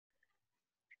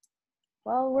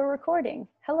Well, we're recording.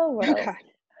 Hello, Oh world.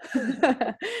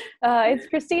 God. It's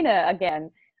Christina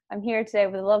again. I'm here today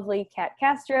with the lovely Kat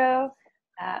Castro,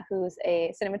 who's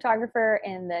a cinematographer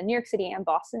in the New York City and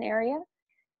Boston area.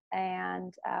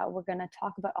 And we're going to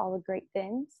talk about all the great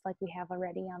things like we have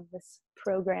already on this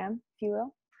program, if you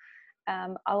will.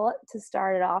 I'll let to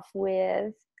start it off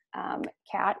with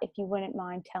Kat, if you wouldn't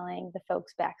mind telling the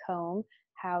folks back home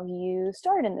how you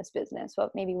started in this business.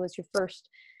 What maybe was your first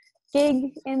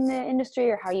gig in the industry,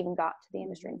 or how you even got to the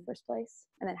industry in the first place,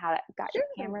 and then how that got your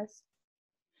cameras.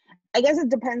 I guess it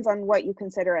depends on what you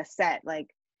consider a set.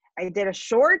 Like I did a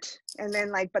short and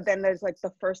then but then there's like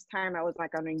the first time I was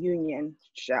like on a union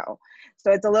show.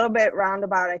 So it's a little bit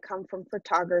roundabout. I come from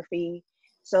photography.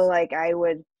 So like I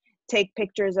would take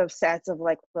pictures of sets of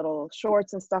like little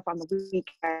shorts and stuff on the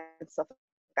weekend and stuff like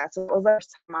that. So it was the first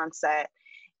time on set.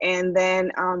 And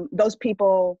then those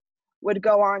people would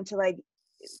go on to like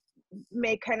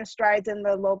make kind of strides in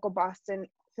the local Boston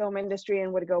film industry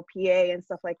and would go PA and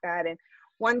stuff like that. And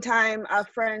one time a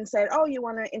friend said, oh, you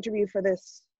want to interview for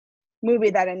this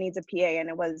movie that it needs a PA? And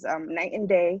it was Night and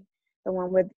Day, the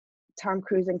one with Tom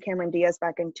Cruise and Cameron Diaz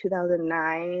back in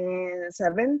 2009-7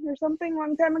 or something,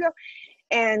 long time ago.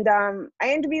 And I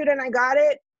interviewed and I got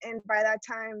it. And by that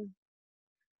time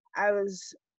I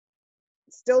was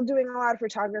still doing a lot of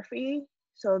photography.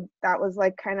 So that was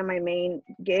like kind of my main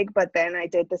gig. But then I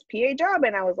did this PA job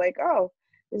and I was like, oh,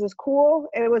 this is cool.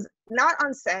 And it was not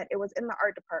on set. It was in the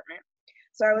art department.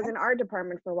 So I was in art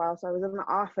department for a while. So I was in the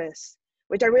office,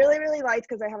 which I really, really liked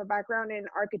because I have a background in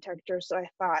architecture. So I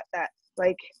thought that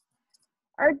like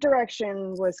art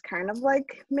direction was kind of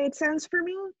like made sense for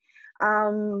me.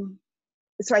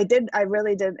 So I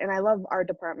really did. And I love art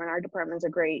department. Art department's a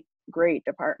great, great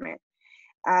department.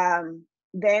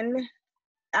 Then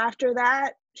after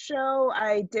that show,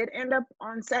 I did end up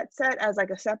on set as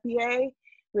like a set PA.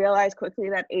 Realized quickly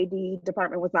that AD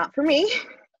department was not for me.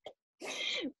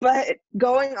 But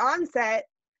going on set,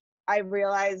 I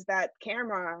realized that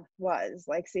camera was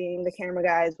like seeing the camera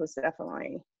guys was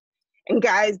definitely, and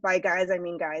guys, by guys I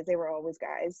mean guys, they were always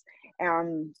guys.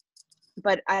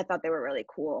 But I thought they were really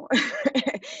cool.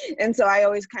 And so I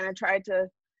always kind of tried to,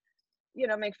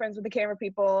 make friends with the camera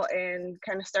people and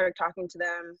kind of started talking to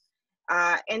them.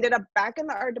 Ended up back in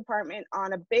the art department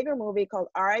on a bigger movie called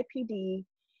RIPD.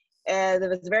 And it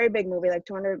was a very big movie, like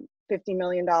 $250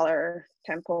 million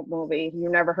tentpole movie. You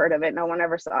never heard of it. No one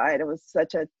ever saw it. It was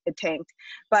it tanked.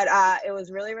 But it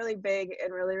was really, really big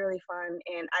and really, really fun.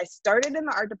 And I started in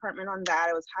the art department on that.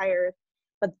 I was hired.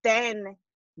 But then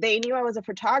they knew I was a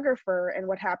photographer. And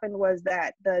what happened was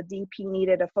that the DP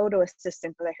needed a photo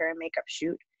assistant for the hair and makeup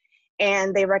shoot.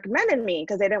 And they recommended me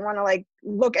because they didn't want to like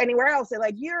look anywhere else. They're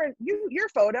like, your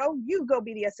photo, you go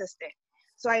be the assistant.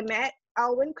 So I met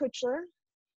Alwyn Kutchler,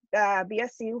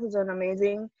 BSC, who's an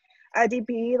amazing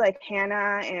DP, like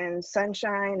Hannah and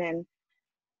Sunshine and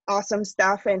awesome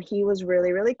stuff. And he was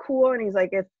really, really cool. And he's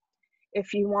like,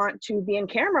 if you want to be in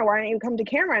camera, why don't you come to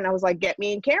camera? And I was like, get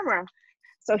me in camera.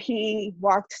 So he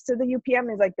walked to the UPM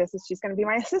and he's like, she's going to be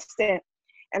my assistant.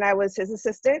 And I was his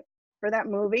assistant for that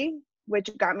movie, which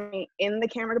got me in the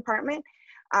camera department.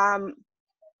 I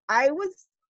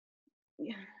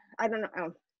don't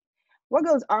know what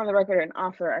goes on the record and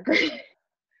off the record.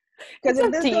 Because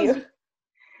if this goes, you.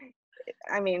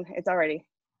 I mean, it's already.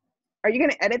 Are you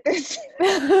going to edit this?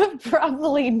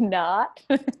 Probably not.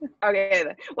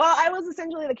 Okay. Well, I was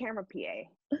essentially the camera PA.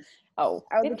 Oh,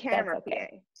 I was the camera PA,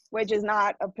 which is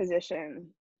not a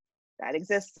position that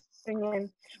exists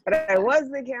in, but I was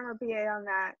the camera PA on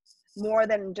that. More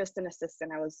than just an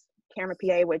assistant. I was camera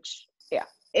PA, which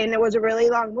and it was a really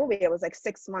long movie. It was like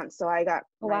 6 months. So I got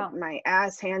my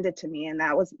ass handed to me, and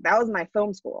that was my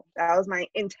film school. That was my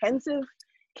intensive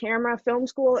camera film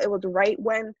school. It was right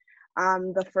when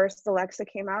the first Alexa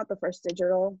came out, the first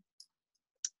digital,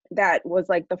 that was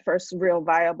like the first real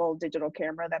viable digital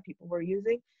camera that people were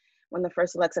using, when the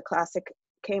first Alexa Classic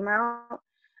came out.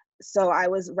 So I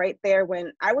was right there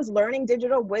when I was learning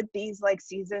digital with these like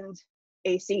seasoned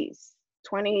ACs,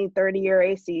 20, 30-year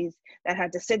ACs that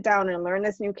had to sit down and learn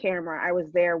this new camera. I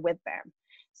was there with them.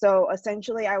 So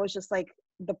essentially I was just like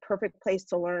the perfect place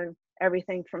to learn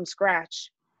everything from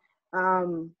scratch.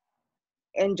 And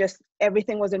just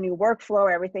everything was a new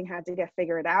workflow. Everything had to get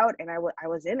figured out. And I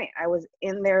was in it. I was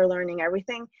in there learning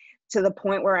everything to the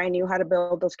point where I knew how to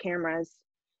build those cameras.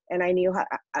 And I knew how,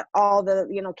 all the,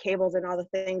 cables and all the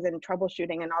things and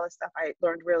troubleshooting and all this stuff I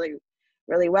learned really,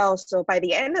 really well. So by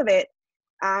the end of it,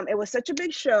 it was such a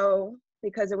big show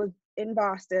because it was in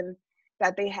Boston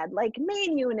that they had like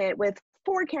main unit with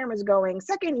 4 cameras going,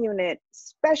 second unit,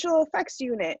 special effects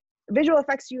unit, visual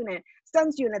effects unit,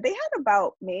 stunts unit. They had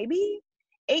about maybe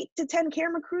 8 to 10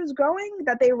 camera crews going,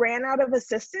 that they ran out of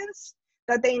assistants,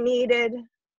 that they needed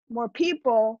more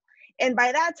people. And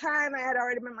by that time, I had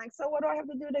already been like, so what do I have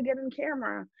to do to get in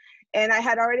camera? And I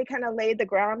had already kind of laid the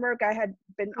groundwork. I had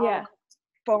been on the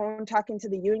phone talking to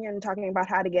the union, talking about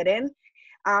how to get in.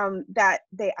 I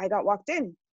got walked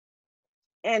in.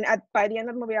 And by the end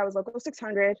of the movie, I was local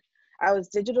 600. I was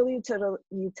digital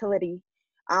utility,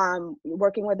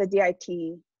 working with the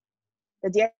DIT. The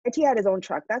DIT had his own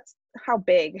truck. That's how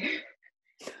big.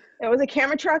 There was a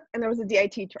camera truck and there was a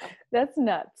DIT truck. That's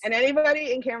nuts. And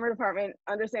anybody in camera department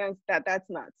understands that that's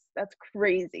nuts. That's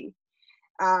crazy.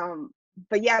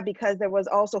 But yeah, because there was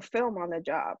also film on the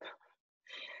job.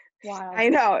 Wow. I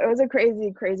know, it was a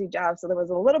crazy, crazy job. So there was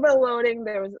a little bit of loading.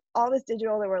 There was all this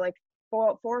digital. There were like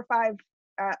four or five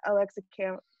Alexa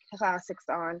classics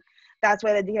on. That's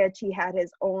why the DIT had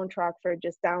his own truck for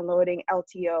just downloading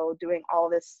LTO, doing all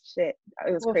this shit.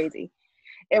 It was crazy.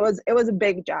 It was a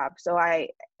big job. So I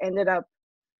ended up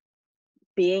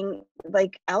being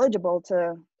like eligible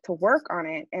to work on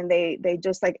it. And they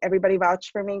just like, everybody vouched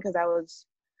for me because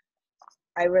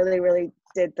I really, really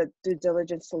did the due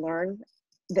diligence to learn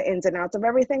the ins and outs of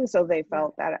everything. So they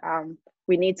felt that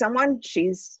we need someone.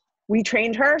 We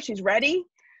trained her, she's ready.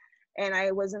 And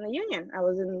I was in the union. I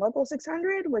was in local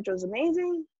 600, which was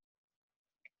amazing.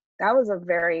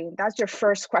 That's your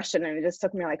first question. And it just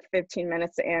took me like 15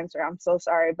 minutes to answer. I'm so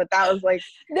sorry, but that was like.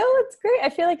 No, it's great. I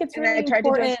feel like it's really important. And I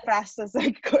tried to do as fast as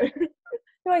I could.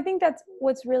 No, I think that's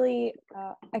what's really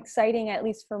exciting, at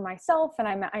least for myself. And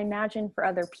I imagine for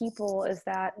other people, is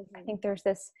that I think there's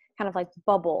this kind of like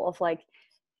bubble of like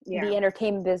the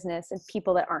entertainment business and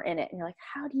people that aren't in it. And you're like,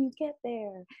 how do you get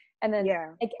there? And then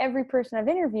like every person I've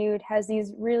interviewed has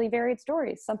these really varied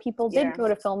stories. Some people did go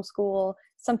to film school.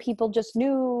 Some people just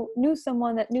knew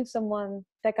someone that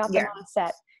got them on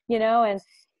set, you know,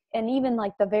 and even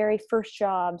like the very first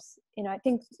jobs, you know, I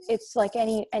think it's like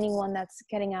anyone that's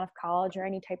getting out of college or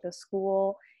any type of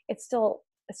school, it's still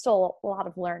a lot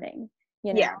of learning,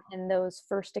 you know, and those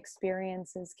first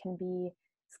experiences can be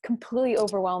completely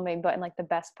overwhelming, but in like the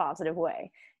best positive way,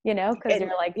 you know, because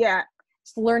you're like,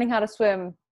 just learning how to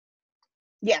swim.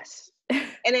 Yes.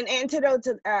 And an antidote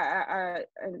to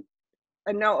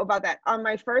a note about that. On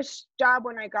my first job,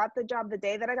 when I got the job, the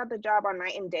day that I got the job on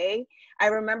night and day, I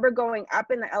remember going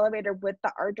up in the elevator with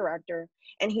the art director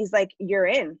and he's like, you're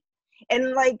in.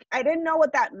 And like, I didn't know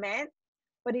what that meant,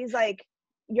 but he's like,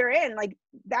 you're in. Like,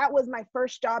 that was my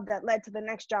first job that led to the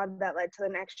next job that led to the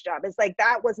next job. It's like,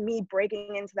 that was me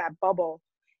breaking into that bubble.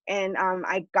 And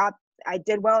I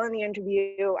did well in the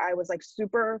interview. I was like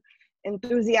super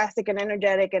enthusiastic and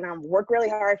energetic and work really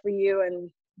hard for you, and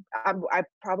I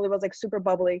probably was like super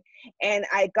bubbly, and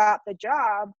I got the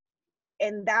job,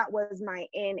 and that was my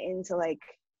into like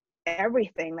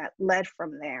everything that led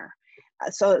from there.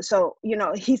 So you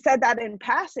know, he said that in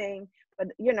passing, but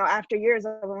you know, after years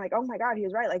I'm like, oh my god, he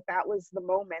was right. Like, that was the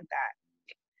moment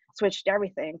that switched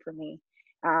everything for me,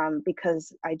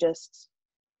 because I just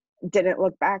didn't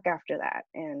look back after that,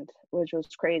 and which was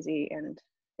crazy and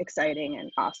exciting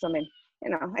and awesome. And you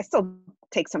know, I still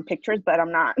take some pictures, but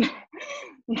I'm not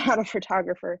a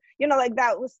photographer, you know. Like,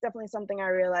 that was definitely something I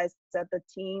realized, that the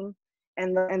team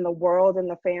and the world and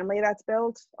the family that's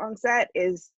built on set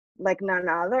is like none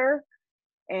other.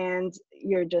 And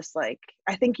you're just like,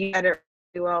 I think you said it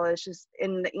really well. It's just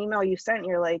in the email you sent,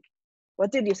 you're like,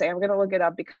 what did you say? I'm gonna look it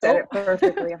up because you said it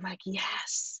perfectly. I'm like,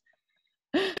 yes,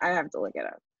 I have to look it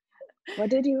up.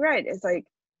 What did you write? It's like,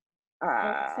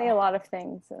 I say a lot of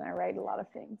things and I write a lot of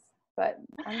things, but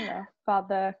I don't know about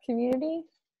the community.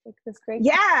 Like, this great.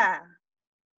 Yeah.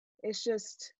 It's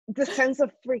just the sense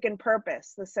of freaking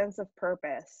purpose,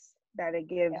 that it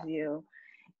gives you,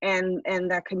 and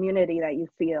that community that you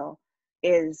feel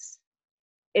is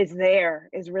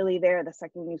really there the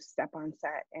second you step on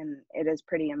set, and it is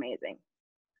pretty amazing.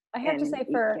 I have to say,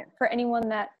 for anyone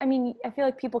that, I mean, I feel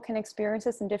like people can experience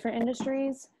this in different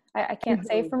industries. I can't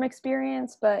say from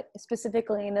experience, but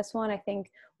specifically in this one, I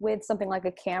think with something like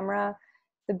a camera,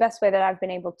 the best way that I've been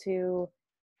able to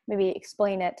maybe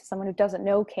explain it to someone who doesn't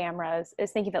know cameras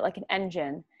is thinking of it like an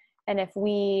engine. And if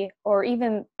or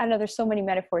even, I know there's so many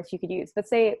metaphors you could use, but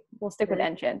say we'll stick with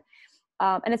engine.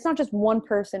 And it's not just one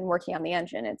person working on the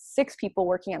engine, it's 6 people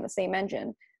working on the same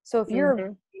engine. So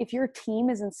if your team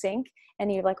is in sync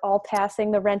and you're like all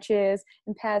passing the wrenches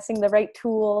and passing the right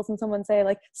tools, and someone say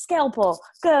like, scalpel,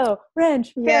 go,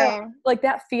 wrench, go. Like,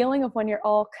 that feeling of when you're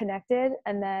all connected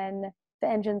and then the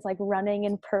engine's like running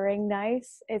and purring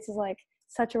nice, it's like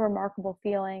such a remarkable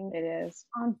feeling. It is.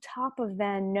 On top of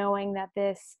then knowing that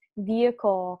this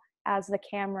vehicle, as the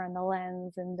camera and the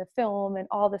lens and the film and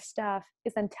all the stuff,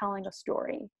 is then telling a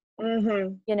story.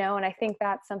 Mm-hmm. You know, and I think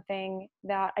that's something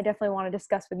that I definitely want to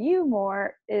discuss with you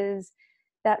more, is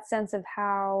that sense of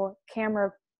how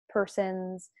camera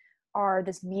persons are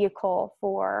this vehicle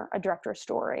for a director's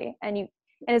story. And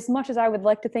as much as I would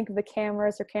like to think of the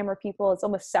cameras or camera people as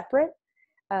almost separate,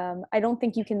 I don't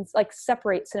think you can like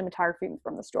separate cinematography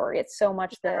from the story. It's so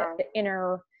much the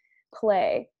inner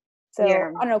play. So Yeah.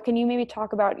 I don't know, can you maybe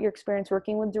talk about your experience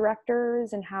working with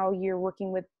directors and how you're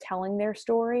working with telling their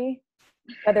story,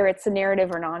 whether it's a narrative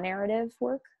or non-narrative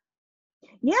work?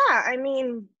 Yeah, I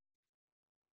mean,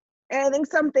 and I think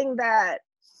something that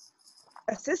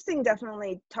assisting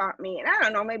definitely taught me, and I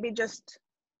don't know, maybe just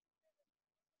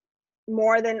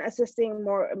more than assisting,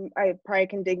 more, I probably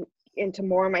can dig into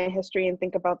more of my history and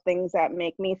think about things that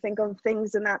make me think of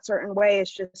things in that certain way.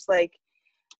 It's just like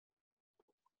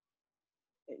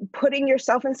putting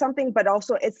yourself in something, but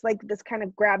also it's like this kind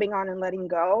of grabbing on and letting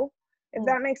go, if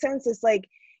that makes sense. It's like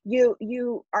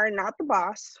you are not the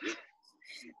boss.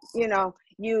 You know,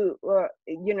 you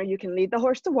know, you can lead the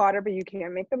horse to water, but you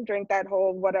can't make them drink that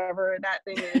whole whatever that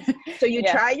thing is. So you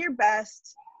try your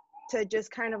best to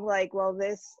just kind of like, well,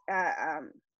 this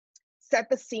set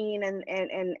the scene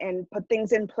and put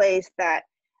things in place that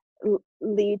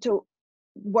lead to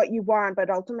what you want, but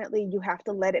ultimately you have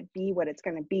to let it be what it's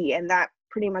going to be. And that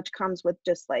pretty much comes with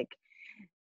just like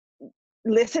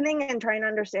listening and trying to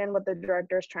understand what the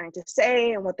director is trying to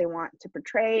say and what they want to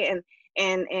portray.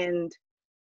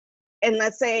 And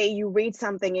let's say you read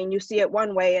something and you see it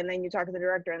one way, and then you talk to the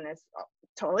director and it's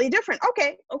totally different.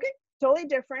 Okay, totally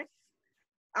different.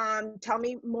 Tell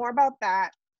me more about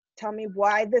that. Tell me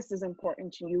why this is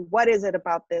important to you. What is it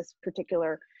about this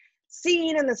particular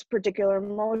scene and this particular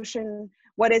emotion?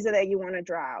 What is it that you want to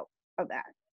draw out of that?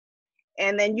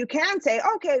 And then you can say,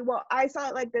 okay, well, I saw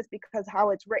it like this because how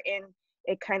it's written,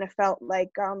 it kind of felt like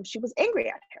she was angry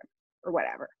at him or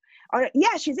whatever.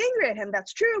 Yeah, she's angry at him.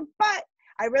 That's true. But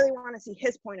I really want to see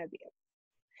his point of view.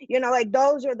 You know, like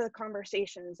those are the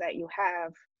conversations that you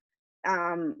have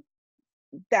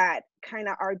that kind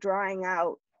of are drawing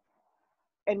out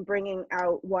and bringing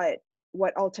out what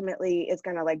ultimately is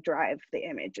going to like drive the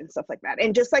image and stuff like that.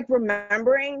 And just like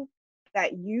remembering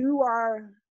that you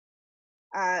are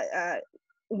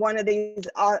one of these,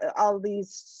 all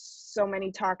these, so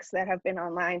many talks that have been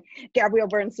online. Gabrielle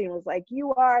Bernstein was like,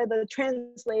 you are the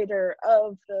translator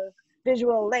of the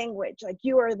visual language. Like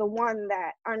you are the one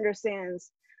that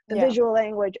understands the visual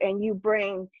language, and you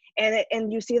bring,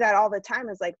 and you see that all the time.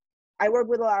 Is like, I work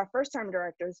with a lot of first time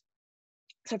directors.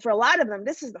 So for a lot of them,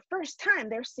 this is the first time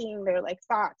they're seeing their like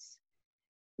thoughts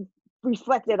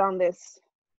reflected on this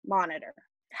monitor.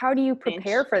 How do you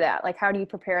prepare for that? Like, how do you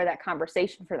prepare that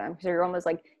conversation for them? Because you're almost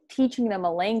like teaching them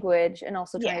a language and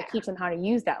also trying to teach them how to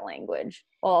use that language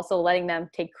while also letting them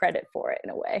take credit for it in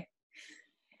a way.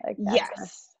 Like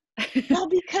yes. Well,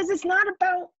 because it's not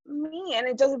about me, and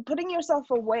it doesn't, putting yourself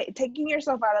away, taking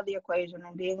yourself out of the equation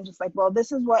and being just like, well,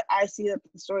 this is what I see that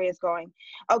the story is going.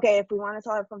 Okay, if we want to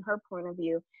tell it from her point of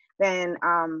view, then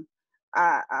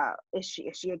is she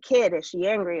a kid? Is she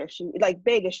angry? Is she like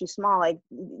big? Is she small? Like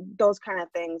those kind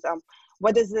of things.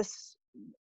 What does this,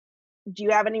 do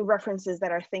you have any references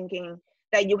that are thinking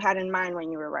that you had in mind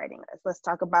when you were writing this? Let's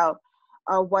talk about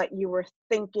what you were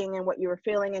thinking and what you were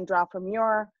feeling, and draw from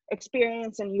your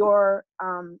experience and your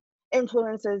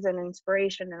influences and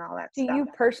inspiration and all that stuff. Do you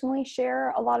personally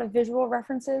share a lot of visual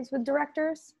references with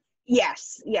directors?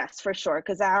 Yes, for sure.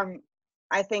 Because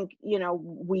I think, you know,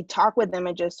 we talk with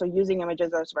images, so using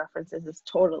images as references is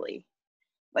totally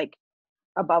like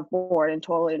above board and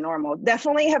totally normal.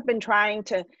 Definitely have been trying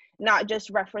to not just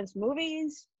reference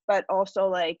movies, but also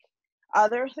like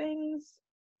other things,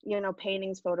 you know,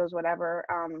 paintings, photos, whatever.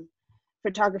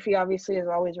 Photography obviously is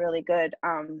always really good.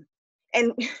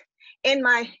 And in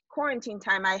my quarantine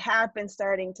time, I have been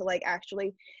starting to like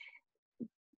actually,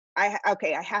 I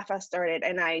half started,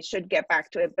 and I should get back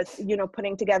to it, but you know,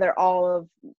 putting together all of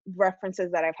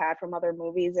references that I've had from other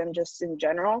movies and just in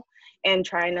general, and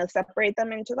trying to separate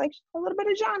them into like a little bit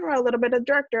of genre, a little bit of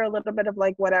director, a little bit of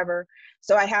like whatever.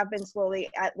 So I have been slowly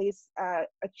at least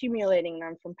accumulating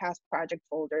them from past project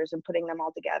folders and putting them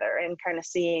all together and kind of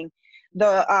seeing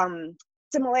the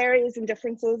similarities and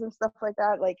differences and stuff like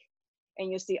that. Like, and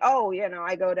you see, oh, you know,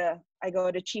 I go to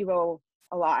Chivo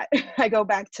a lot. I go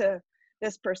back to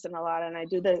this person a lot, and I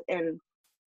do this, and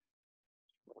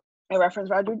I reference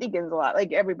Roger Deakins a lot,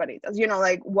 like everybody does, you know,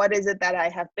 like what is it that I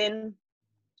have been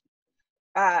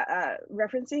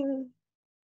referencing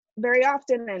very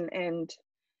often,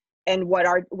 and what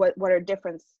are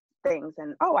different things,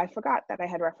 and oh, I forgot that I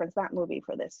had referenced that movie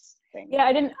for this thing. Yeah,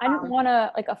 I didn't want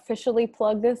to like officially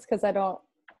plug this because I don't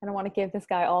I don't want to give this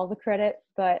guy all the credit,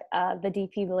 but the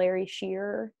DP Larry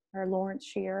Shearer or Lawrence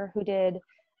Shearer, who did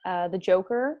the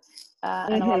Joker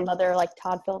and a lot of other like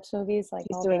Todd Phillips movies, like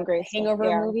He's all doing the great stuff, Hangover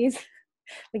yeah. movies.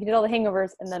 Like he did all the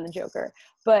Hangovers and then the Joker.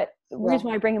 But the reason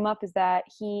why I bring him up is that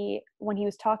when he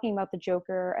was talking about the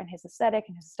Joker and his aesthetic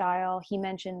and his style, he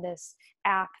mentioned this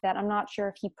app that I'm not sure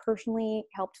if he personally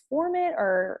helped form it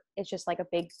or it's just like a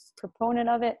big proponent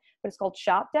of it, but it's called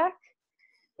Shop Deck.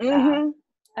 And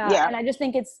I just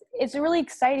think it's really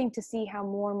exciting to see how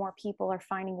more and more people are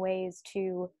finding ways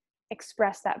to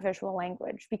express that visual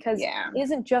language, because it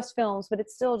isn't just films, but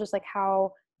it's still just like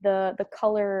how the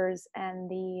colors and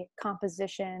the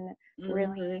composition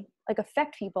really like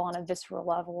affect people on a visceral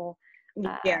level.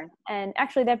 And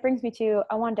actually that brings me to,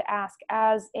 I wanted to ask,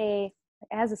 as a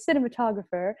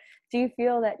cinematographer, do you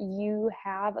feel that you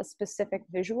have a specific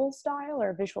visual style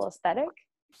or visual aesthetic?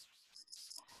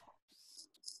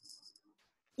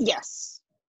 Yes.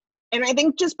 And I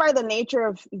think just by the nature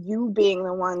of you being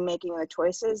the one making the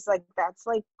choices, like that's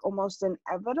like almost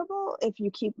inevitable if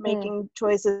you keep making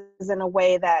choices in a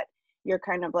way that you're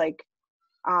kind of like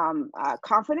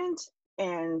confident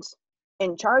and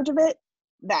in charge of it.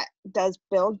 That does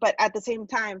build, but at the same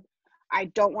time, I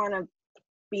don't want to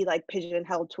be like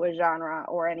pigeonholed to a genre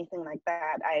or anything like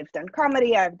that. I've done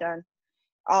comedy, I've done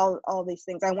all these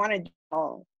things. I want to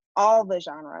do all the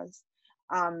genres.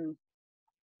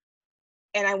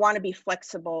 And I want to be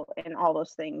flexible in all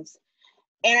those things.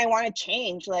 And I want to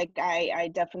change. Like I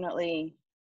definitely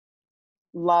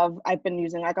I've been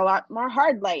using like a lot more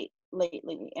hard light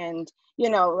lately. And,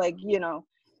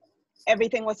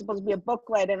 everything was supposed to be a book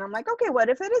light. And I'm like, okay, what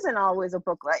if it isn't always a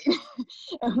book light?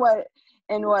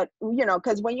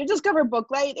 Because when you discover book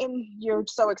light and you're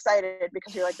so excited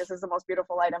because you're like, this is the most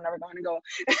beautiful light, I'm never going to go.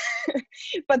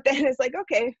 But then it's like,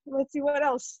 okay, let's see what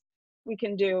else we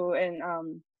can do. And,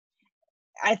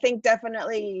 I think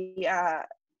definitely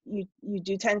you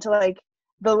do tend to like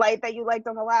the light that you liked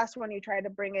on the last one, you try to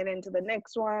bring it into the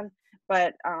next one.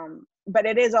 But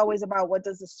it is always about what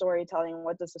does the storytelling,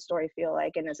 what does the story feel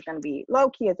like? And is it going to be low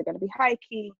key? Is it going to be high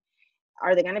key?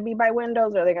 Are they going to be by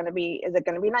windows? Is it going to be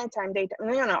nighttime,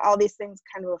 daytime? All these things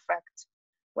kind of affect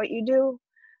what you do.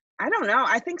 I don't know.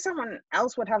 I think someone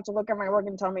else would have to look at my work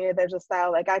and tell me there's a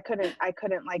style. Like I couldn't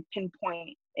like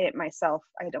pinpoint it myself,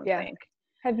 I don't think.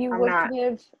 Have you worked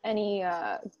with any,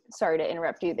 sorry to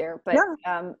interrupt you there, but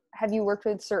have you worked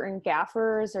with certain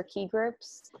gaffers or key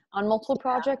grips on multiple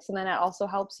projects? And then it also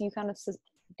helps you kind of,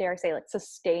 dare I say, like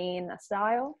sustain a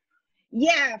style?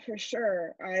 Yeah, for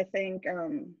sure. I think,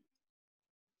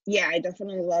 I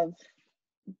definitely love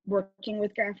working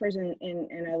with gaffers and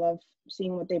I love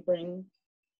seeing what they bring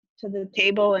to the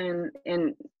table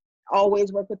and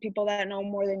always work with people that know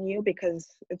more than you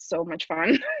because it's so much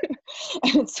fun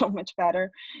and it's so much better.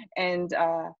 And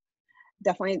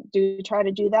definitely do try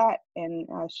to do that. And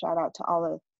shout out to all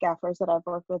the gaffers that I've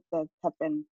worked with that have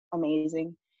been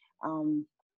amazing.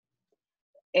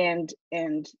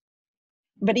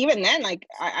 But even then, like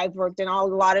I've worked in a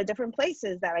lot of different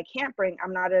places that I can't bring.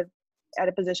 I'm not at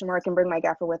a position where I can bring my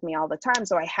gaffer with me all the time.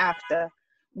 So I have to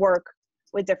work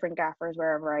with different gaffers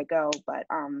wherever I go.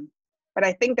 But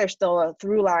I think there's still a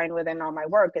through line within all my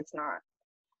work. It's not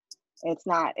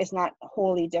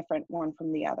wholly different one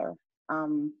from the other.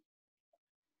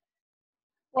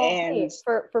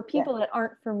 For people that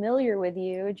aren't familiar with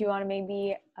you, do you want to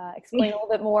maybe explain a little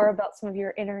bit more about some of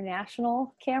your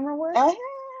international camera work?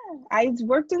 I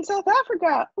worked in South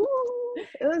Africa. Ooh,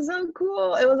 it was so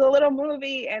cool. It was a little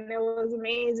movie and it was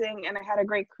amazing. And I had a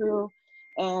great crew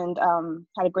and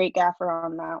had a great gaffer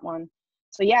on that one.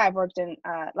 So yeah, I've worked in,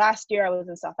 last year I was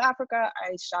in South Africa.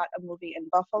 I shot a movie in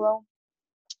Buffalo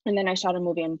and then I shot a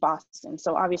movie in Boston.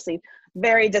 So obviously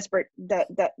very disparate,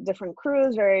 different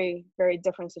crews, very, very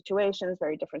different situations,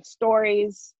 very different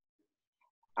stories.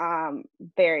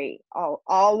 Very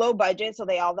all low budget. So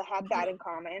they all had that in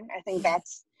common. I think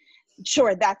that's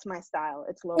my style.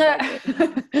 It's low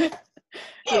budget.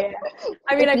 Yeah.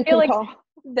 I mean, I feel like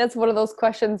that's one of those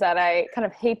questions that I kind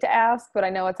of hate to ask, but I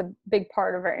know it's a big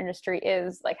part of our industry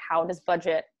is like, how does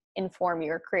budget inform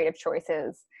your creative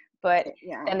choices? But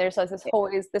then there's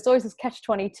always this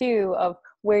catch-22 of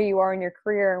where you are in your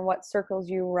career and what circles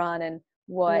you run and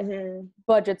what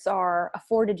budgets are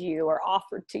afforded you or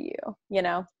offered to you,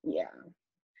 Yeah.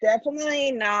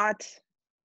 Definitely not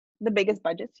the biggest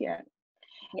budgets yet.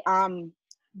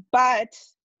 But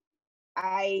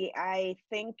I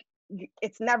think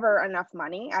it's never enough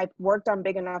money. I've worked on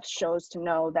big enough shows to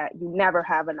know that you never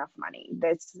have enough money.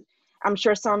 I'm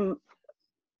sure some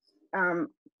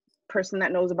person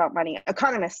that knows about money,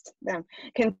 economist, them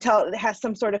can tell, it has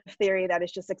some sort of theory that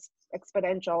is just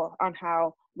exponential on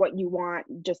how what you want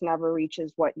just never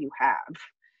reaches what you have.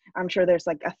 I'm sure there's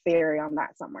like a theory on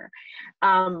that somewhere.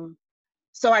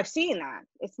 So I've seen that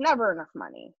it's never enough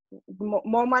money.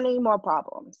 More money, more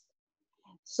problems.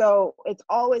 So it's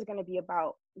always going to be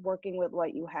about working with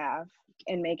what you have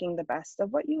and making the best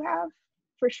of what you have,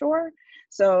 for sure.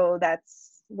 So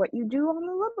that's what you do on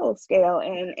a little scale.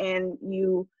 And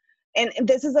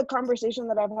this is a conversation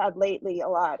that I've had lately a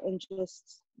lot, and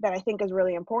just that I think is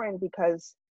really important,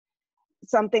 because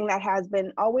something that has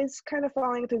been always kind of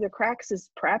falling through the cracks is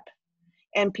prep.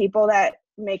 And people that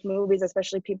make movies,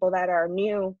 especially people that are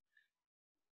new,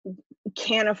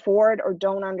 can't afford or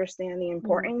don't understand the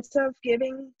importance of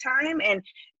giving time. And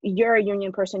you're a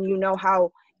union person, you know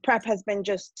how prep has been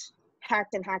just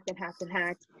hacked and hacked and hacked and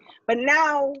hacked. But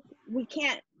now we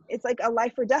can't, it's like a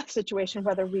life or death situation,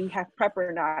 whether we have prep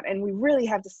or not. And we really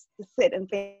have to sit and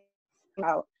think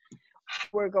about how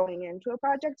we're going into a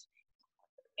project.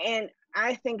 And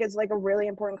I think it's like a really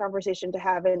important conversation to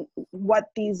have, and what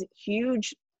these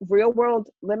huge real world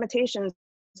limitations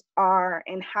are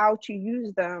and how to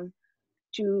use them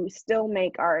to still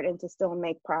make art and to still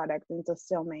make product and to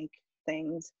still make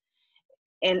things.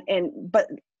 But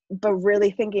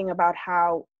really thinking about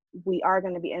how we are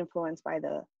going to be influenced by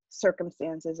the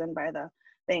circumstances and by the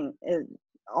thing, is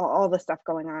all the stuff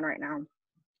going on right now.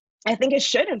 I think it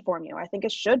should inform you. I think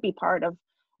it should be part of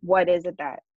what is it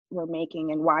that we're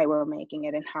making and why we're making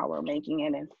it and how we're making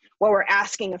it and what we're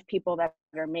asking of people that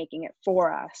are making it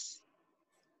for us.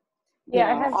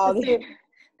 Yeah, I have to say,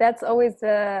 that's always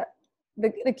the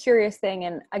curious thing.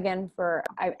 And again,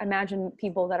 I imagine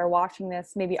people that are watching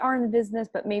this maybe are in the business,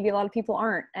 but maybe a lot of people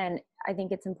aren't. And I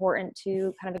think it's important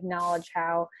to kind of acknowledge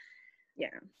how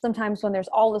sometimes when there's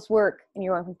all this work and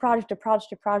you're going from project to project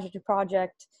to project to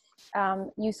project,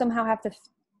 you somehow have to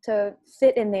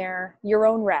fit in there your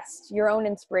own rest, your own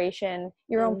inspiration,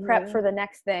 your own prep for the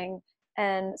next thing.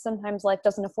 And sometimes life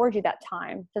doesn't afford you that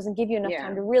time, doesn't give you enough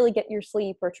time to really get your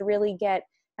sleep, or to really get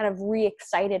kind of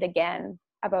re-excited again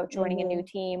about joining a new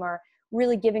team, or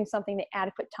really giving something the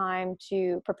adequate time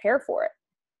to prepare for it,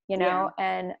 you know?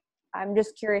 And I'm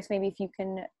just curious, maybe if you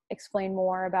can explain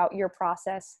more about your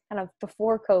process kind of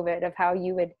before COVID, of how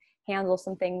you would handle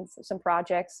some things, some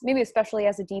projects, maybe especially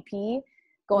as a DP,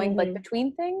 going like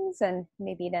between things, and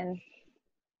maybe then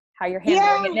how you're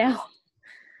handling it now.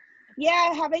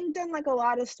 Yeah, having done like a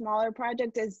lot of smaller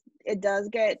projects, it does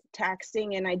get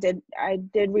taxing. And I did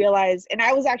realize, and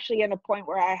I was actually in a point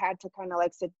where I had to kind of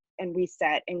like sit and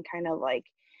reset and kind of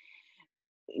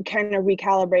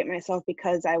recalibrate myself,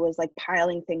 because I was like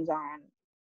piling things on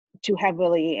too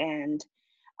heavily, and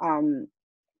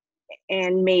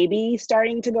maybe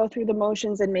starting to go through the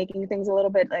motions and making things a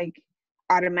little bit like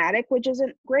automatic, which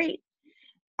isn't great.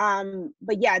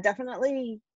 But yeah,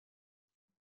 definitely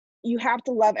you have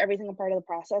to love everything a part of the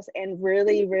process, and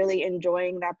really, really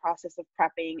enjoying that process of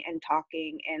prepping and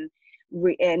talking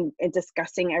and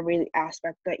discussing every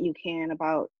aspect that you can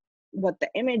about what the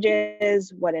image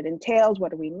is, what it entails, what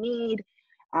do we need.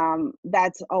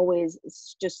 That's always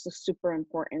just super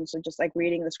important. So just like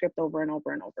reading the script over and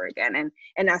over and over again,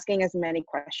 and asking as many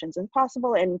questions as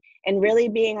possible, and really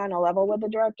being on a level with the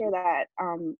director that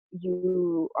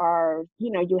you are,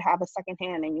 you have a second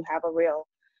hand and you have a real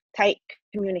tight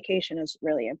communication is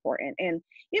really important. And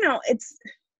it's,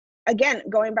 again,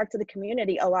 going back to the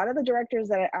community, a lot of the directors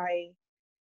that I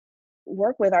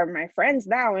work with are my friends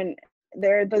now, and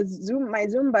they're my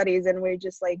Zoom buddies, and we're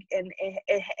just like, and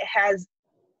it has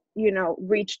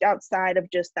reached outside of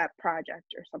just that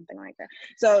project or something like that.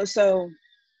 So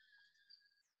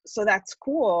that's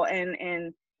cool,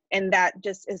 and that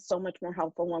just is so much more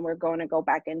helpful when we're going to go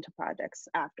back into projects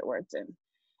afterwards, and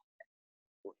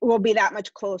we'll be that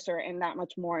much closer and that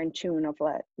much more in tune of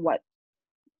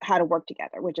how to work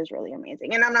together, which is really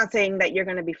amazing. And I'm not saying that you're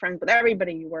going to be friends with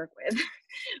everybody you work with,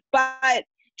 but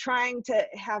trying to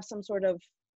have some sort of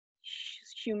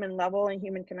human level and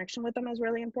human connection with them is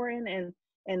really important,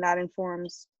 and that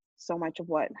informs so much of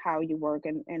how you work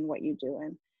and what you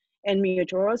do, and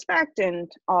mutual respect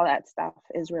and all that stuff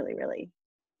is really, really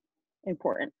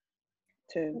important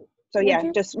too. So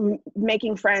yeah, just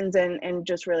making friends and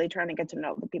just really trying to get to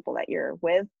know the people that you're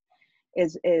with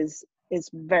is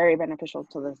very beneficial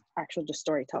to the actual just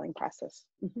storytelling process.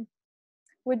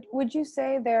 Would you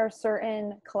say there are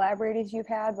certain collaborators you've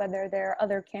had, whether they're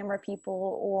other camera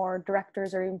people or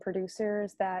directors or even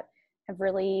producers, that have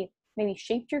really maybe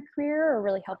shaped your career or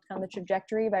really helped on the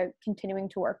trajectory by continuing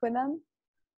to work with them?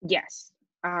 Yes.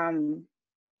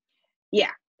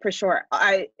 Yeah, for sure.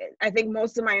 I think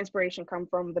most of my inspiration come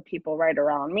from the people right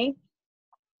around me.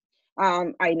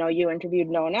 I know you interviewed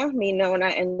Nona,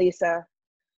 and Lisa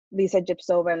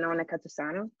Gypsova and Nona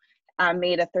Katusano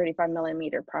made a 35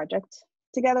 millimeter project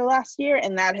together last year,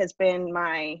 and that has been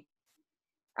my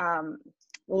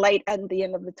light at the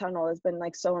end of the tunnel. Has been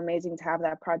like so amazing to have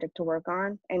that project to work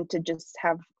on and to just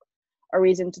have a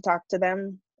reason to talk to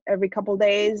them every couple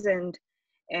days, and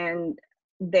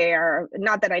they are,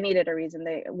 not that I needed a reason,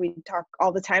 we talk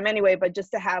all the time anyway, but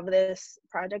just to have this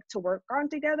project to work on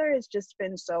together has just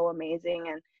been so amazing.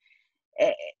 And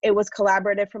it was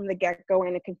collaborative from the get-go,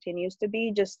 and it continues to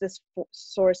be just this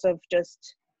source of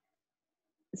just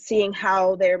seeing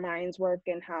how their minds work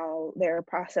and how their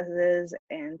processes,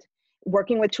 and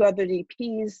working with 2 other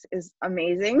DPs is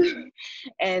amazing.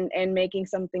 and making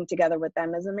something together with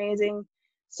them is amazing.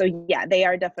 So yeah, they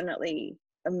are definitely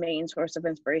a main source of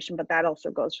inspiration, but that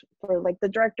also goes for like the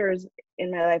directors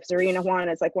in my life. Zarina Juan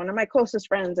is like one of my closest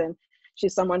friends, and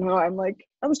she's someone who I'm like,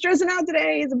 I'm stressing out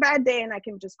today, it's a bad day, and I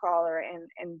can just call her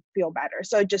and feel better.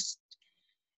 So just,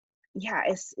 yeah,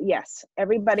 yes,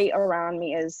 everybody around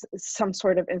me is some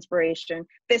sort of inspiration.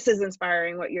 This is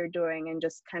inspiring what you're doing, and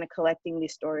just kind of collecting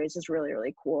these stories is really,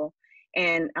 really cool.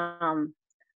 And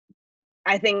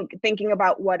I think thinking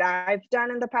about what I've done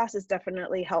in the past is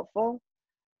definitely helpful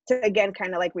to, again,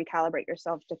 kind of like recalibrate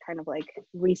yourself, to kind of like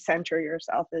recenter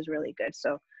yourself is really good.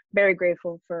 So very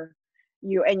grateful for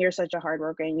you, and you're such a hard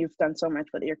worker, and you've done so much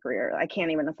with your career. I can't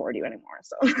even afford you anymore.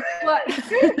 So What?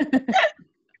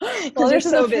 Well, this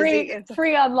is so a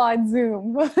free online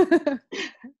Zoom.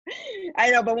 I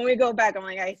know, but when we go back, I'm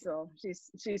like, she's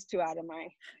too out of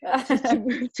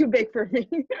she's too big for me.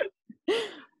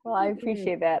 Well, I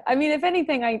appreciate that. I mean, if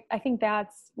anything, I think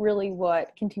that's really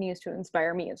what continues to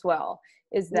inspire me as well,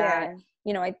 is that,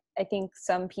 you know, I think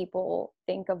some people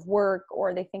think of work,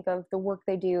 or they think of the work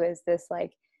they do as this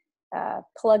like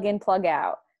plug in, plug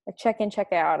out, like check in,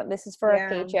 check out. This is for a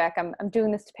paycheck. I'm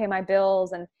doing this to pay my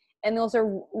bills. And those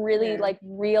are really like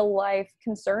real life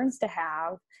concerns to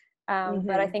have.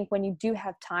 But I think when you do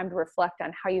have time to reflect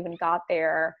on how you even got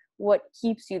there, what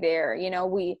keeps you there, you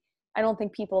know, I don't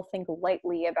think people think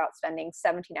lightly about spending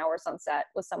 17 hours on set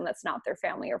with someone that's not their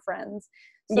family or friends.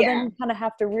 So then you kind of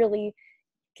have to really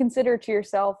consider to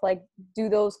yourself, like, do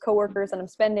those coworkers that I'm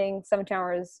spending 17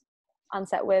 hours on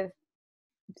set with,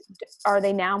 are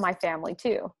they now my family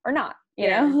too, or not? You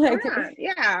know, like,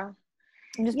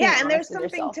 and there's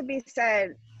something to be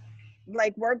said,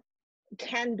 like, work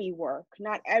can be work.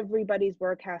 Not everybody's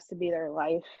work has to be their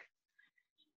life.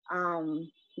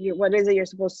 What is it? You're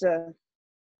supposed to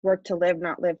work to live,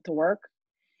 not live to work.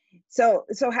 So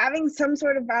having some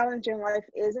sort of balance in life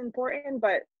is important.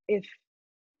 But if,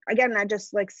 again, that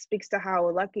just like speaks to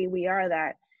how lucky we are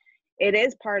that it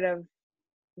is part of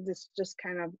this, just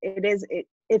kind of,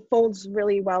 it folds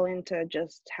really well into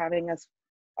just having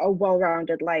a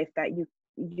well-rounded life, that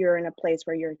you're in a place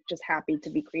where you're just happy to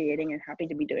be creating and happy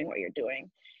to be doing what you're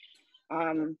doing.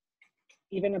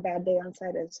 Even a bad day on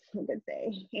set is a good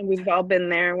day. And we've all been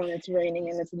there when it's raining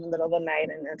and it's in the middle of the night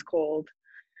and it's cold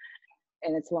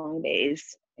and it's long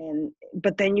days.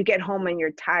 But then you get home and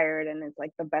you're tired, and it's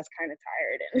like the best kind of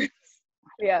tired.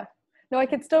 Yeah. No, I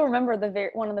could still remember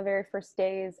one of the very first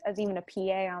days as even a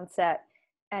PA on set,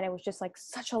 and it was just like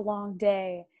such a long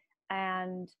day.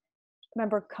 And I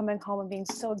remember coming home and being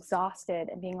so exhausted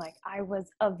and being like, I was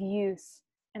of use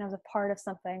and I was a part of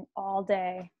something all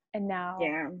day, and now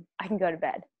I can go to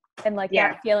bed. And like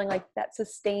that feeling, like that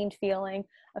sustained feeling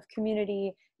of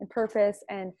community and purpose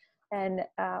and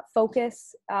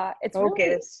focus. It's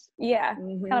focus. Really,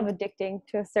 kind of addicting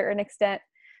to a certain extent.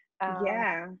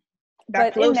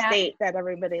 That flow state that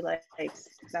everybody likes.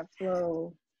 That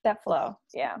flow.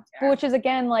 Which is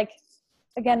again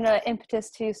the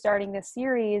impetus to starting this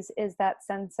series, is that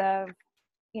sense of,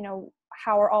 you know,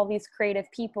 how are all these creative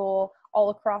people all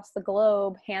across the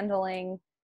globe handling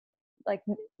like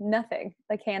nothing,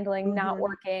 like handling not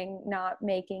working, not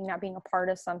making, not being a part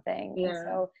of something. And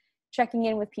so checking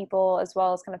in with people, as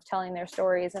well as kind of telling their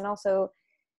stories, and also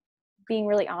being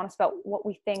really honest about what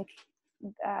we think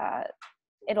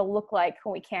it'll look like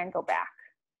when we can go back.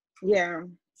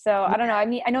 So I don't know, I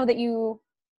mean, I know that you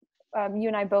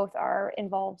and I both are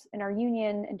involved in our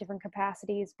union in different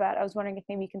capacities, but I was wondering if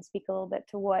maybe you can speak a little bit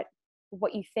to what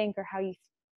you think, or how you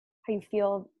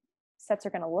feel sets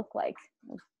are going to look like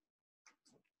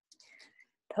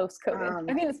post-COVID.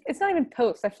 I mean, it's not even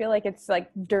post. I feel like it's like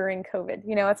during COVID.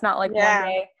 You know, it's not like one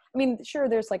day. I mean, sure,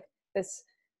 there's like this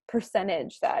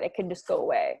percentage that it could just go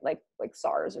away, like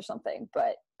SARS or something.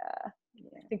 But I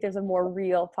think there's a more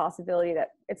real possibility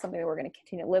that it's something that we're going to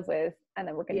continue to live with, and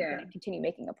then we're going to continue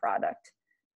making a product.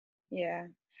 Yeah.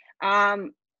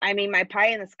 I mean, my pie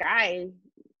in the sky,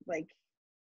 like,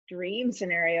 dream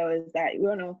scenario is that,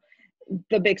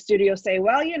 the big studios say,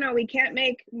 well, we can't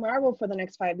make Marvel for the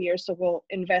next 5 years, so we'll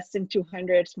invest in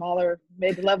 200 smaller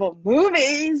mid-level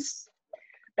movies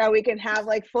that we can have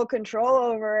like full control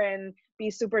over and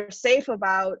be super safe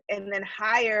about, and then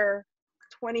hire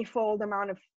 20-fold amount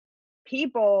of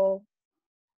people.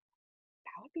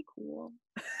 That would be cool.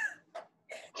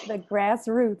 The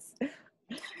grassroots.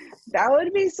 That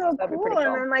would be so That'd be cool. pretty cool.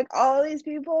 And then like all these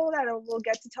people that will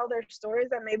get to tell their stories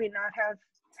that maybe not have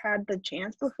had the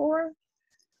chance before.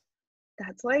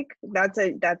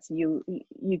 That's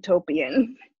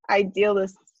utopian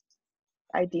idealist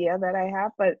idea that I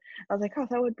have, but I was like, oh,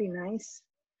 that would be nice.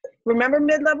 Remember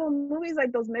mid-level movies,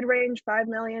 like those mid-range 5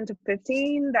 million to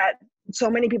 15 that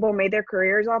so many people made their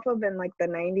careers off of in like the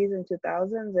 90s and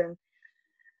 2000s, and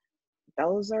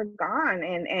those are gone,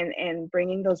 and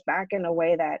bringing those back in a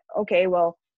way that, okay,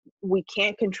 well, we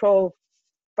can't control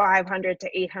 500 to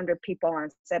 800 people on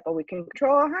set, but we can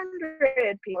control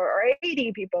 100 people or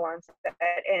 80 people on set,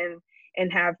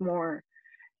 and have more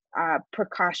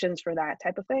precautions for that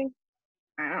type of thing.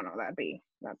 I don't know, that'd be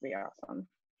awesome.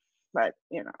 But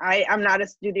I'm not a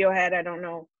studio head. I don't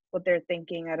know what they're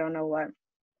thinking. I don't know what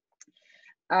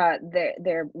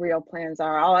their real plans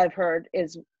are. All I've heard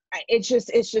is it's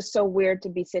just so weird to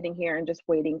be sitting here and just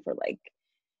waiting for like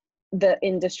the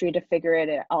industry to figure it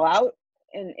all out,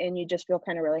 and you just feel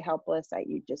kind of really helpless that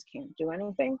you just can't do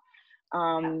anything.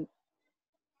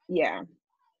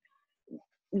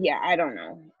 Yeah, I don't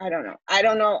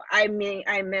know. I mean,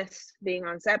 I miss being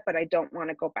on set, but I don't want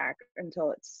to go back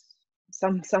until it's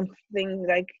something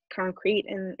like concrete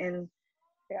and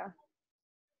safe.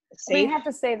 I mean, I have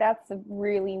to say that's a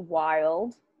really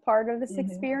wild part of this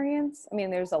Mm-hmm. experience. I mean,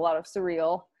 there's a lot of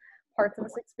surreal parts of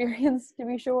this experience, to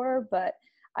be sure, but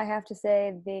I have to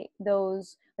say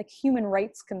those like human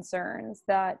rights concerns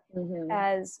that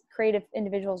as creative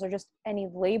individuals or just any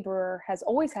laborer has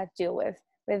always had to deal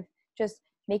with just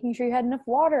making sure you had enough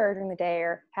water during the day,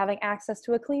 or having access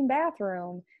to a clean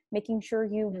bathroom, making sure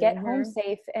you get home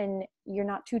safe and you're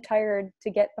not too tired to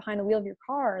get behind the wheel of your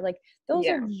car. Like those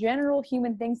are general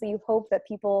human things that you hope that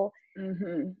people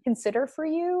consider for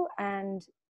you. And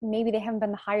maybe they haven't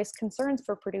been the highest concerns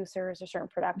for producers or certain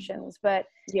productions, but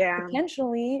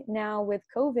potentially now with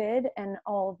COVID and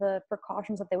all the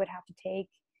precautions that they would have to take,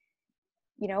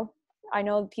 I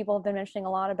know people have been mentioning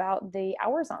a lot about the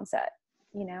hours on set,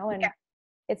 and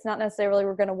it's not necessarily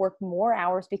we're going to work more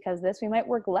hours because of this, we might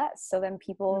work less. So then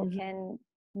people can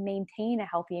maintain a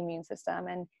healthy immune system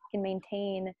and can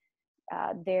maintain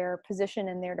their position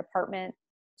in their department,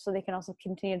 so they can also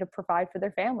continue to provide for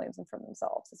their families and for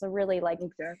themselves. It's a really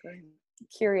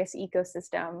curious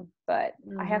ecosystem, but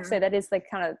I have to say that is like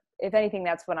kind of, if anything,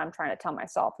 that's what I'm trying to tell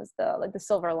myself is the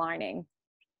silver lining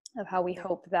of how we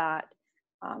hope that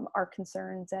our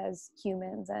concerns as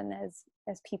humans and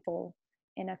as people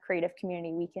in a creative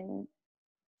community, we can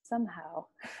somehow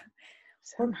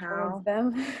work towards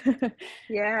them.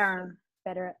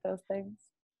 Better at those things.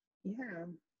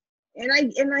 And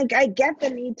I get the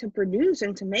need to produce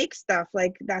and to make stuff.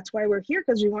 Like that's why we're here,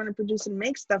 because we want to produce and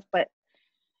make stuff. But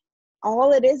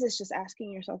all it is just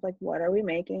asking yourself, like, what are we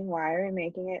making? Why are we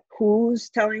making it? Who's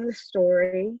telling the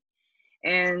story?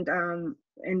 And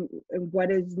what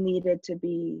is needed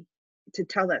to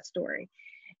tell that story?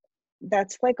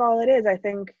 That's like all it is. I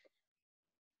think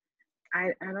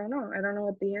I don't know. I don't know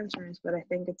what the answer is, but I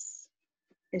think it's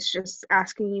just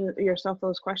asking yourself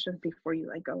those questions before you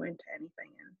like go into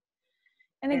anything.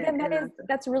 And again,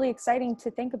 that's really exciting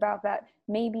to think about, that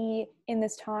maybe in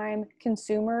this time,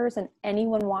 consumers and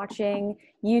anyone watching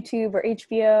YouTube or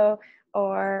HBO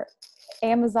or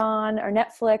Amazon or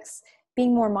Netflix,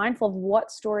 being more mindful of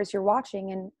what stories you're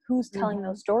watching and who's telling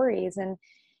those stories. And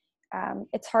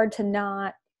it's hard to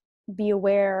not be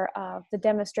aware of the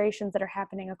demonstrations that are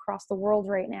happening across the world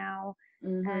right now,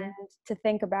 and to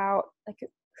think about like,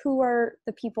 who are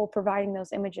the people providing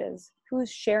those images?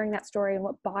 Who's sharing that story, and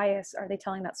what bias are they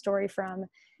telling that story from?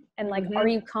 And like, are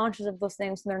you conscious of those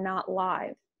things when they're not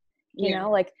live? You know,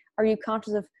 like, are you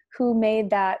conscious of who made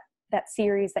that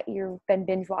series that you've been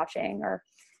binge watching, or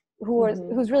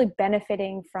who's really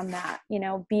benefiting from that?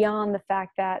 Beyond the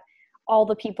fact that all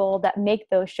the people that make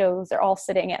those shows are all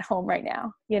sitting at home right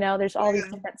now. There's all these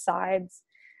different sides.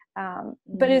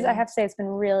 But I have to say, it's been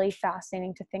really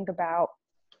fascinating to think about,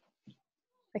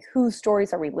 like, whose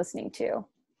stories are we listening to,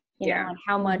 and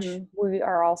how much we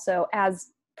are also,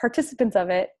 as participants of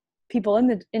it, people in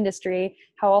the industry,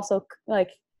 how also, like,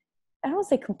 I don't want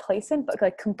to say complacent, but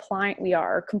like compliant we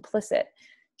are, or complicit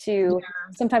to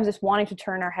sometimes just wanting to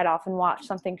turn our head off and watch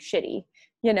something shitty,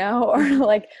 you know, or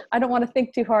like, I don't want to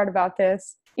think too hard about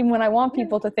this, even when I want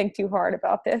people to think too hard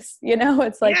about this, you know.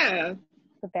 It's like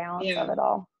the balance of it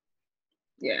all.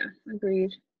 Yeah,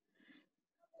 agreed.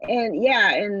 And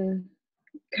and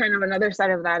kind of another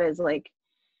side of that is like,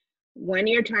 when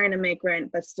you're trying to make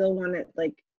rent but still want to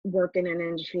like work in an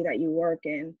industry that you work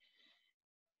in,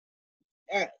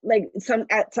 at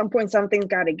some point something's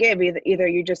got to give. Either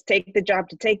you just take the job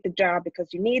to take the job because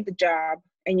you need the job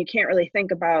and you can't really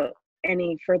think about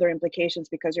any further implications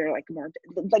because you're like more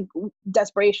like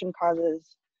desperation causes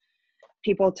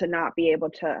people to not be able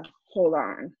to hold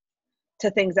on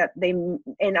to things that they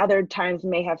in other times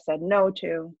may have said no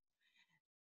to.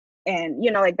 And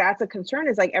you know, like that's a concern,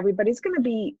 is like everybody's going to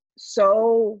be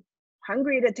so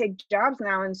hungry to take jobs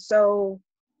now and so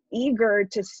eager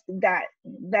to that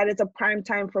it's a prime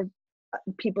time for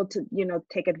people to, you know,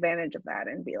 take advantage of that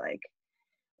and be like,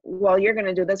 well, you're going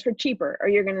to do this for cheaper, or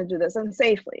you're going to do this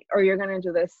unsafely, or you're going to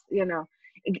do this, you know,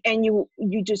 and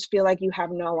you just feel like you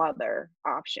have no other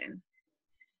option.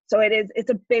 So it's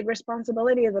a big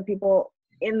responsibility of the people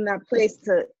in that place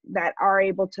that are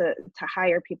able to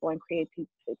hire people and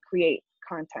create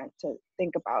content to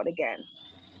think about, again,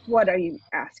 what are you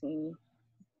asking?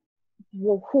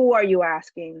 Well, who are you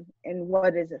asking, and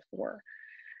what is it for?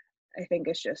 I think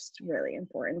it's just really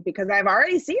important, because I've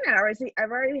already seen it.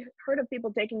 I've already heard of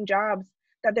people taking jobs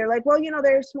that they're like, well, you know,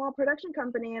 they're a small production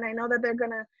company, and I know that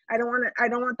I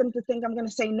don't want them to think I'm gonna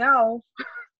say no.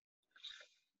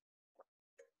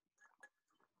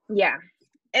 Yeah,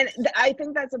 and I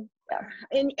think that's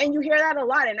and you hear that a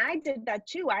lot, and I did that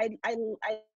too. I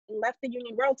left the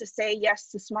union world to say yes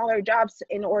to smaller jobs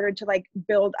in order to like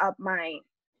build up my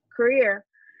career.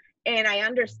 And I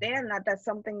understand that that's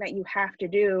something that you have to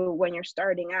do when you're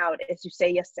starting out, is you say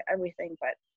yes to everything,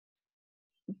 but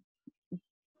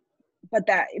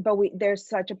there's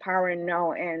such a power in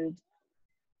no, and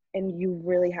you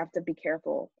really have to be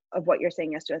careful of what you're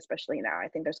saying yes to, especially now. I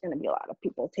think there's going to be a lot of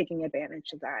people taking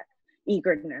advantage of that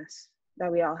eagerness,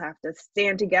 that we all have to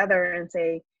stand together and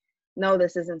say, no,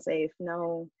 this isn't safe.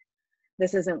 No,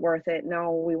 this isn't worth it.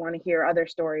 No, we want to hear other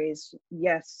stories.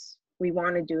 Yes, we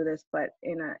want to do this, but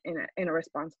in a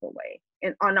responsible way,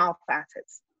 and on all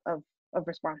facets of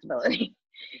responsibility.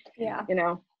 Yeah. You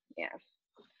know? Yeah.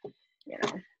 You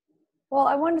know. Well,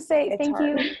 I want to say thank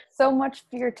hard. you so much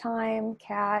for your time,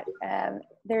 Kat.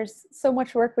 There's so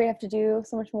much work we have to do,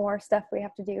 so much more stuff we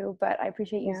have to do, but I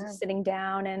appreciate you sitting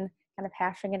down and kind of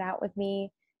hashing it out with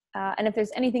me. And if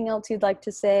there's anything else you'd like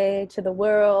to say to the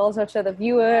world or to the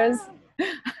viewers.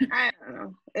 I don't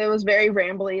know. It was very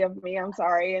rambly of me. I'm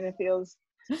sorry. And it feels,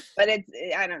 but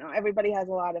I don't know. Everybody has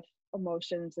a lot of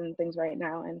emotions and things right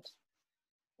now. And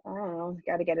I don't know,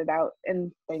 got to get it out.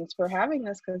 And thanks for having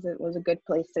us, because it was a good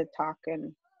place to talk,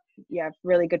 and you have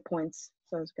really good points.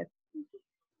 So it was good.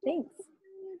 Thanks.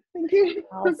 Thank you.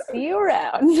 I'll see you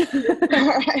around.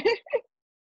 All right.